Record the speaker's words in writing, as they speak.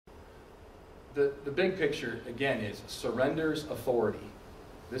The big picture, again, is surrenders authority.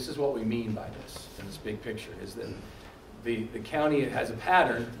 This is what we mean by this, in this big picture, is that the county has a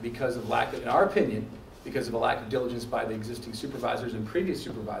pattern because of lack of, in our opinion, because of a lack of diligence by the existing supervisors and previous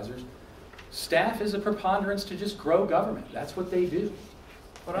supervisors. Staff is a preponderance to just grow government. That's what they do.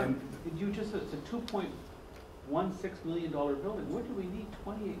 But you just said it's a $2.16 million building. What do we need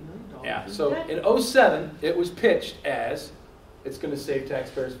 $28 million? Yeah, so in 07, it was pitched as, it's going to save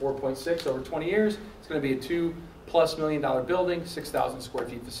taxpayers 4.6 over 20 years. It's going to be a $2+ million building, 6,000 square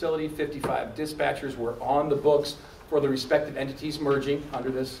feet facility, 55 dispatchers were on the books for the respective entities merging under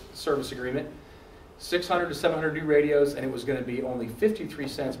this service agreement, 600 to 700 new radios, and it was going to be only 53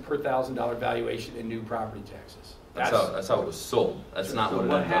 cents per $1,000 valuation in new property taxes. That's how it was sold. That's not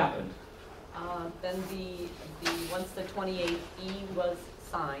what happened. Then once the 28E was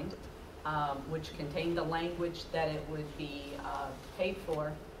signed, which contained the language that it would be paid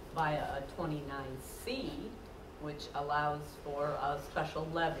for via a 29C, which allows for a special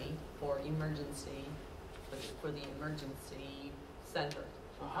levy for emergency, for the emergency center.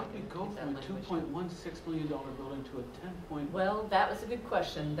 So how did it go from a $2.16 million building to a 10 point? Well, that was a good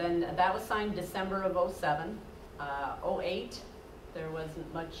question. Then that was signed December of 07. 08, there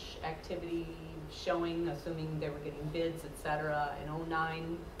wasn't much activity showing, assuming they were getting bids, etc. In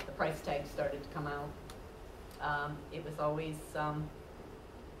 09, the price tag started to come out. It was always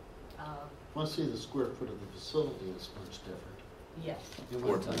I see the square foot of the facility is much different. yes. It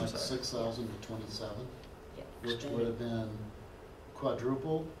went from like 6,000 to 27, Yeah. which would have been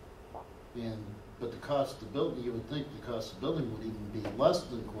quadruple. But the cost of the building, you would think the cost of the building would even be less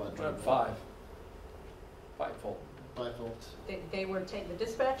than quadruple. Fivefold. Fivefold. They were the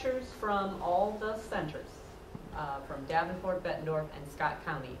dispatchers from all the centers, from Davenport, Bettendorf, and Scott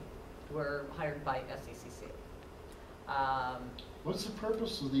County, were hired by SECC. What's the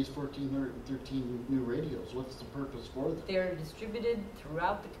purpose of these 13 new radios? What's the purpose for them? They're distributed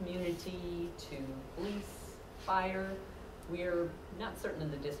throughout the community to police, fire. We're not certain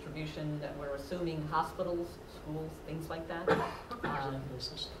of the distribution, that we're assuming hospitals, schools, things like that.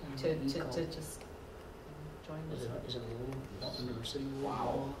 To just join this. Is it a rule under city law?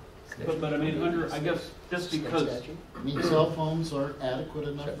 Wow. But I mean, I guess just because. I mean, cell phones aren't adequate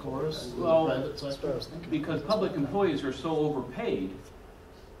enough for us in the private sector. Because public employees are so overpaid.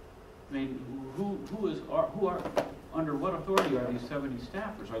 I mean, who are under what authority are these 70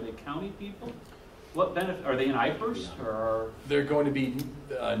 staffers? Are they county people? What benefit are they in IPERS or? They're going to be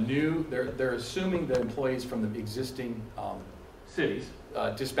new. They're assuming the employees from the existing cities.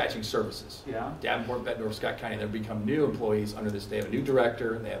 Dispatching services. Yeah. Davenport, Bettendorf, Scott County, they'll become new employees under this. They have a new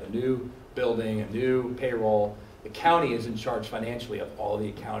director, they have a new building, a new payroll. The county is in charge financially of all the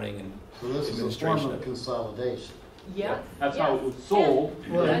accounting and so this administration. is a form of consolidation. Yes. That's how it was sold.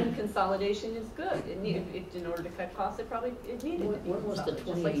 And consolidation is good. In order to cut costs, it needed to be. When was the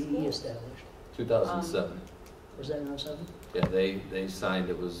 28E established? 2007. Was that in 07? Yeah, they signed,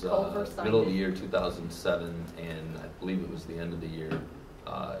 it was middle of the year 2007, and I believe it was the end of the year.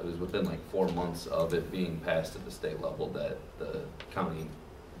 It was within like 4 months of it being passed at the state level that the county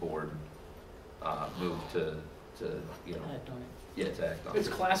board moved to Act on it. Yeah, to act on it. It's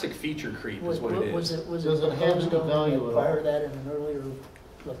classic feature creep is what it is. Was it Does it have any value at prior all? to that in an earlier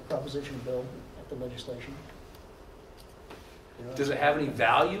proposition bill at the legislation? Does it have any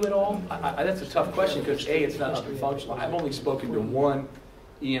value at all? That's a tough question because A, it's not functional. I've only spoken to one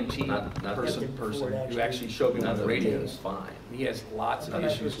EMT person who actually showed me one of the radios. Fine. He has lots of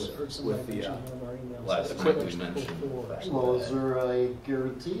issues with the Last equipment. Well, is there a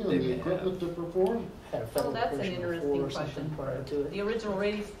guarantee on the equipment to perform? Well, that's an interesting question. The original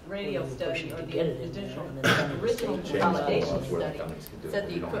radio study, or the original consolidation study, said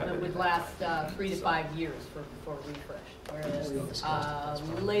the equipment would last 3 to 5 years for refresh, whereas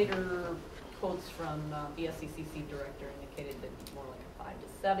later quotes from the SECC director indicated that more like a 5 to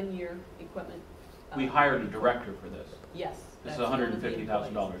 7 year equipment. We hired a director for this. Yes. This is a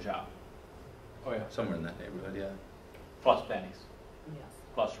 $150,000 job. Oh yeah. Somewhere in that neighborhood, yeah. Plus pennies, Yes.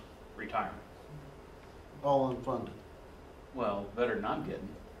 plus retirement. All unfunded. Well, better than I'm getting.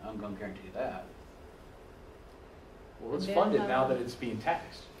 I'm going to guarantee you that. Well, it's funded now that it's being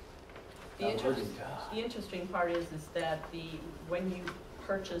taxed. The interesting part is that when you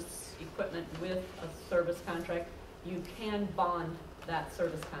purchase equipment with a service contract, you can bond that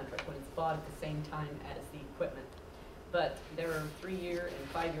service contract when it's bought at the same time as the equipment. But there are 3-year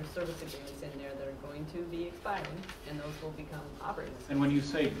and 5-year service agreements in there that are going to be expiring, and those will become operating. And when you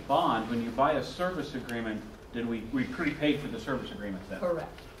say bond, when you buy a service agreement, did we prepaid for the service agreement then?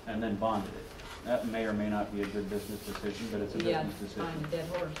 Correct. And then bonded it. That may or may not be a good business decision, but it's a business decision. Yeah, find a dead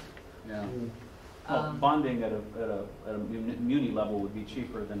horse. Yeah. Well, bonding at a muni level would be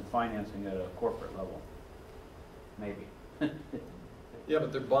cheaper than financing at a corporate level. Maybe. Yeah,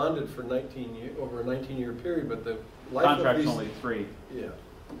 but they're bonded for 19 year, over a 19-year period, but the life Contract's of these, only 3. Yeah.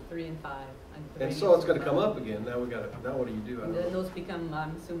 3 and 5. And so it's going to come up again. Now now what do you do? I And don't then know. those become,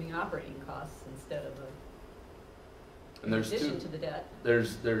 I'm assuming, operating costs instead of a, And in there's addition to the debt.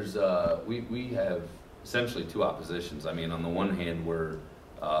 we have essentially two oppositions. I mean, on the one hand, we're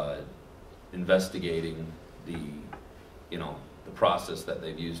investigating the process that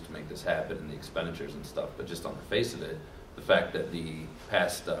they've used to make this happen and the expenditures and stuff, but just on the face of it, the fact that the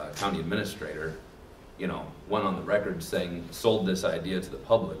past county administrator, went on the record saying, sold this idea to the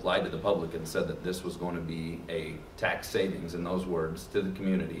public, lied to the public, and said that this was going to be a tax savings, in those words, to the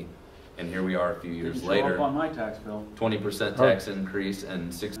community. And here we are a few years Didn't later. show up on my tax bill. 20% tax increase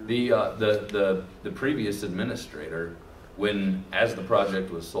and the previous administrator, as the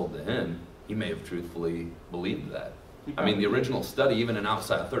project was sold to him, he may have truthfully believed that. I mean, the original study, even an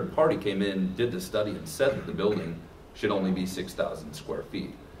outside third party came in, did the study, and said that the building should only be 6,000 square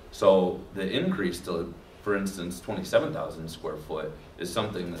feet. So the increase to, for instance, 27,000 square foot is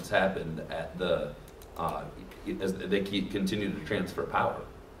something that's happened at as they continue to transfer power.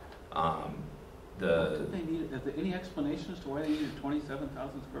 Are there any explanations to why they needed a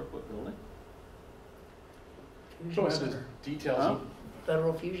 27,000 square foot building? So it's just details.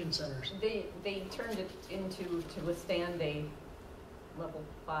 Federal fusion centers. They turned it into, to withstand a level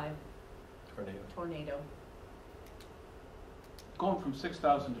 5 tornado. Going from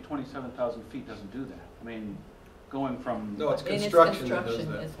 6,000 to 27,000 feet doesn't do that. I mean, going from... No, it's And it's construction that does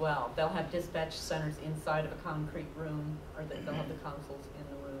construction that. as well. They'll have dispatch centers inside of a concrete room, or they'll have the consoles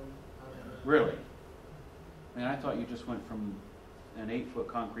in the room. Really? I mean, I thought you just went from an 8-foot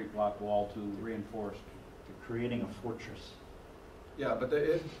concrete block wall to reinforced. You're creating a fortress. Yeah, but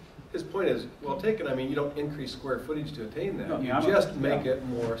his point is well taken. I mean, you don't increase square footage to attain that. No, You yeah, just make it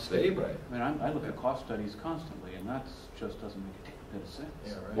more stable. I mean, I look at cost studies constantly, and that just doesn't make a damn bit of sense.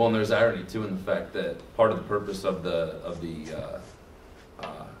 Yeah, right. Well, and there's irony too in the fact that part of the purpose of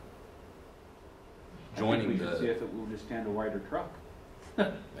joining we should see the if it will just stand a wider truck.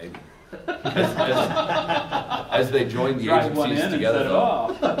 maybe as they joined the Drive one agencies in together, and set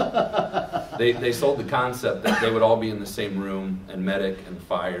it though, off. they sold the concept that they would all be in the same room, and medic and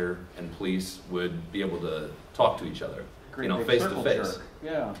fire and police would be able to talk to each other, Great big face to circle face. jerk.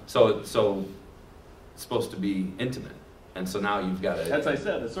 Yeah. So it's supposed to be intimate, and so now you've got As I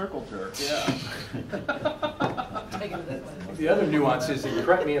said, a circle jerk, yeah. Take it this way. The other nuance is, and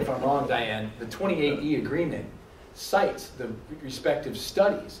correct me if I'm wrong, Diane, the 28E agreement cites the respective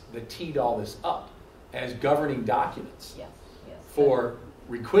studies that teed all this up as governing documents Yes. for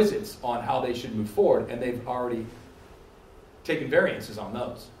requisites on how they should move forward, and they've already taken variances on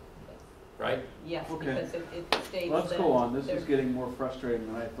those, right? Yes, Okay. because it states Let's that go on. This there- is getting more frustrating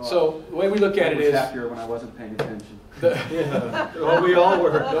than I thought. So the way we look at I it was is, happier when I wasn't paying attention. Yeah. Well, we all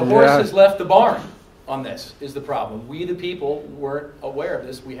were. the horse has left the barn on this, is the problem. We, the people, weren't aware of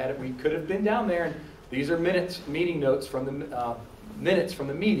this. We could have been down there, and these are meeting notes from the minutes from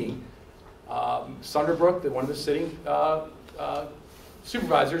the meeting. Sunderbrook, one of the sitting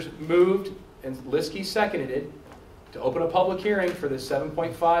supervisors, moved, and Liskey seconded it, to open a public hearing for the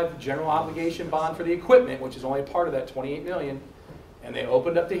 7.5 general obligation bond for the equipment, which is only a part of that 28 million. And they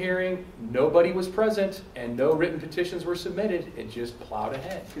opened up the hearing. Nobody was present, and no written petitions were submitted. It just plowed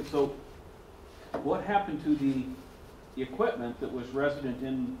ahead. Okay, so what happened to the equipment that was resident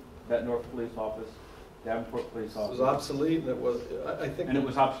in that North Police Office, Davenport Police It Office? was obsolete, and it was. I think. And it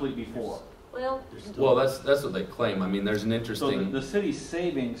was obsolete before. Well, that's what they claim. I mean, there's an So interesting. the city's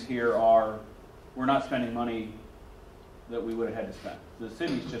savings here are, we're not spending money that we would have had to spend. The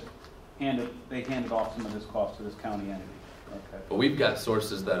city's just handed off some of this cost to this county entity. Okay. But we've got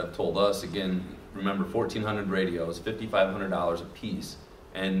sources that have told us, again, remember 1,400 radios, $5,500 a piece,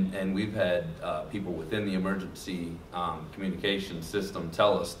 and we've had people within the emergency communication system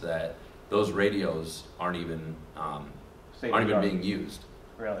tell us that those radios aren't even being used.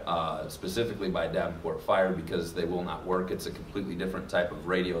 Really? Specifically by Davenport Fire, because they will not work. It's a completely different type of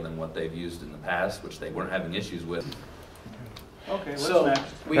radio than what they've used in the past, which they weren't having issues with. Okay, what's So next?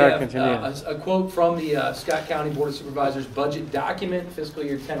 we have a quote from the Scott County Board of Supervisors budget document, fiscal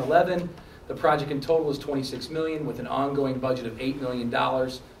year 10-11. The project in total is $26 million with an ongoing budget of $8 million.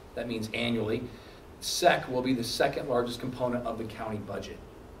 That means annually. SEC will be the second largest component of the county budget.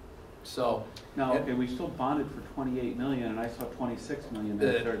 So Now, okay, we still bonded for 28 million, and I saw 26 million.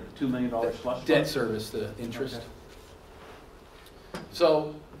 That's our $2 million slush debt fund? service, the interest. Okay.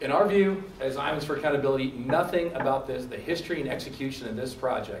 So, in our view, as Iowans For Accountability, nothing about this, the history and execution of this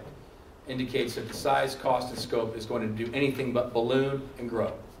project, indicates that the size, cost, and scope is going to do anything but balloon and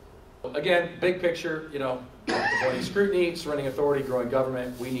grow. Again, big picture, avoiding scrutiny, surrendering authority, growing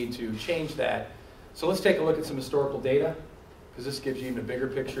government, we need to change that. So let's take a look at some historical data, because this gives you even a bigger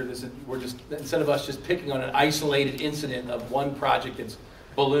picture. We're just, instead of us just picking on an isolated incident of one project that's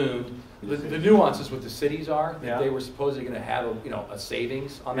ballooned, the nuances with the cities are that they were supposedly going to have a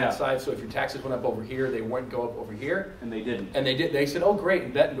savings on that side. So if your taxes went up over here, they wouldn't go up over here. And they didn't. And they did. They said, oh great,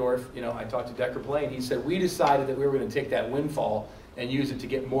 in Bettendorf, I talked to Decker Plain, he said, we decided that we were going to take that windfall and use it to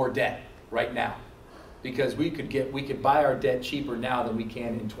get more debt right now. Because we could buy our debt cheaper now than we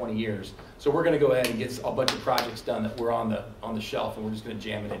can in 20 years. So we're going to go ahead and get a bunch of projects done that were on the shelf, and we're just going to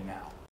jam it in now.